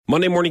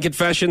Monday morning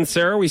confession,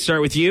 Sarah, we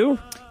start with you.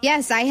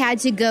 Yes, I had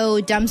to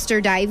go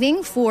dumpster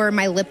diving for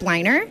my lip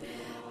liner.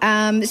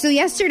 So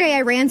yesterday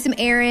I ran some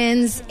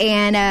errands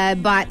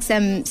and bought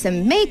some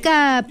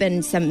makeup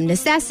and some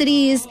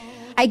necessities.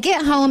 I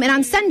get home and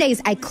on Sundays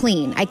I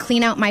clean. I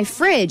clean out my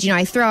fridge.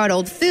 I throw out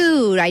old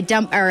food. I empty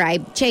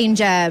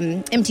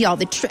all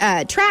the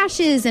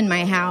trashes in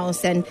my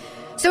house. And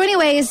so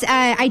anyways,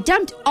 I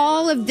dumped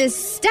all of this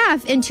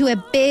stuff into a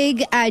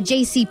big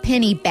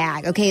JCPenney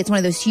bag. Okay, it's one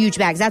of those huge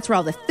bags. That's where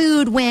all the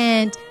food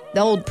went,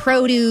 the old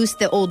produce,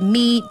 the old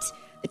meat,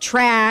 the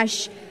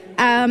trash.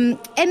 And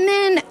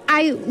then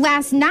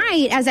last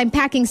night, as I'm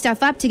packing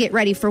stuff up to get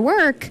ready for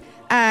work,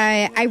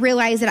 I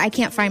realized that I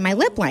can't find my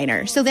lip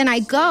liner. So then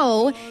I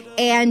go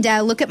and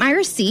look at my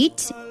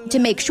receipt to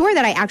make sure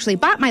that I actually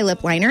bought my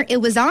lip liner. It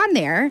was on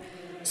there.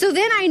 So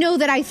then I know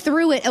that I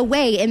threw it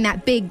away in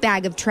that big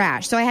bag of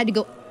trash. So I had to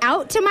go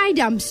out to my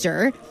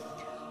dumpster,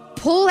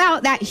 pull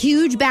out that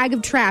huge bag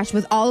of trash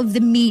with all of the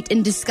meat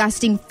and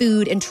disgusting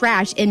food and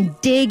trash and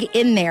dig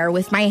in there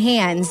with my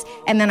hands.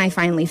 And then I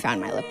finally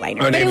found my lip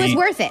liner. But it was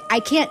worth it. I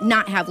can't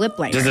not have lip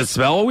liner. Does it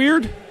smell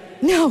weird?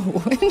 No,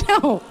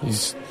 no.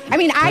 I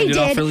mean, I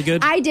did. Really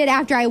good? I did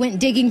after I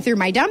went digging through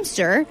my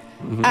dumpster.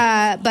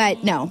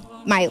 But no,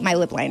 my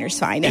lip liner's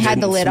fine. It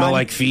had the lid on. Smell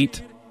like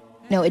feet?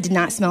 No, it did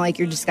not smell like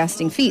your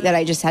disgusting feet that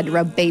I just had to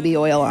rub baby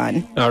oil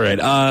on. All right.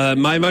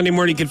 My Monday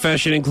morning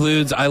confession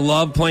includes I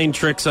love playing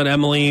tricks on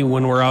Emily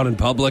when we're out in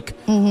public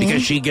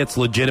because she gets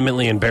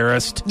legitimately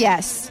embarrassed.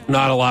 Yes.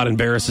 Not a lot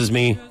embarrasses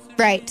me.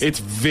 Right.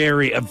 It's a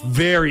very,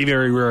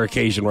 very rare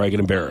occasion where I get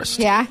embarrassed.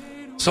 Yeah.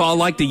 So I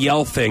like to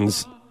yell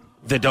things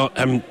that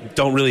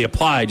don't really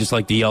apply. I just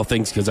like to yell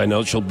things because I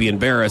know she'll be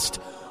embarrassed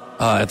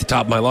at the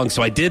top of my lungs.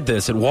 So I did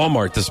this at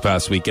Walmart this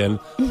past weekend.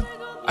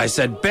 I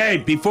said,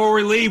 babe, before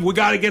we leave, we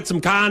got to get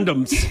some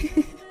condoms.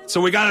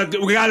 So we got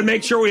to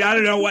make sure I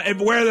don't know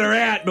where they're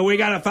at, but we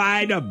got to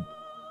find them.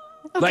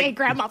 Okay,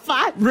 Grandma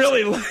Fox.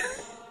 Really?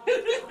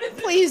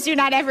 Please do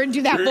not ever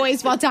do that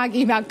voice while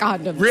talking about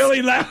condoms.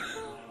 Really loud.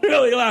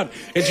 Really loud.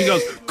 And she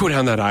goes, go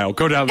down that aisle.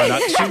 Go down that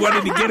aisle. She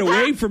wanted to get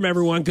away from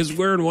everyone because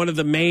we're in one of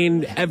the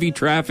main heavy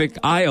traffic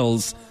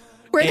aisles.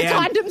 Where the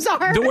condoms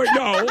are?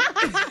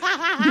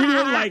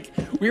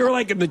 We were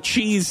like in the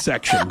cheese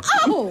section.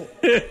 Oh.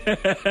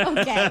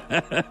 Okay.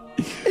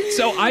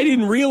 So I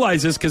didn't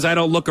realize this because I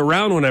don't look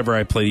around whenever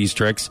I play these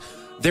tricks.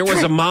 There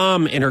was a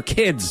mom and her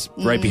kids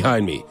right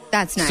behind me.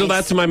 That's nice. So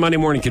that's my Monday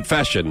morning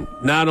confession.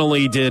 Not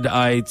only did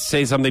I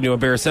say something to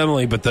embarrass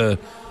Emily, but the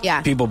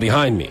people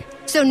behind me.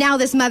 So now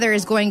this mother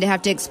is going to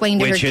have to explain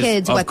to her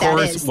kids what that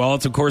is. Well,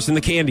 it's of course in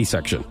the candy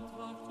section.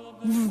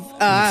 It's in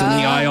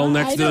the aisle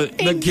next to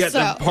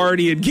the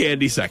party and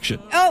candy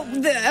section.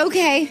 Oh,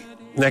 okay.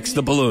 Next to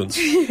the balloons.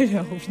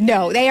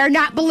 No, they are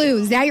not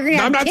balloons. Now you're going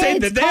to have I'm not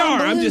saying kids that they are.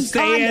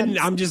 condoms.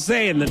 I'm just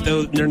saying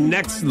that they're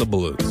next to the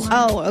balloons.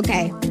 Oh,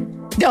 okay.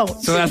 No.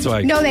 So that's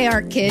why. No, they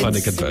aren't kids. Monday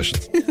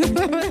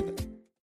confession.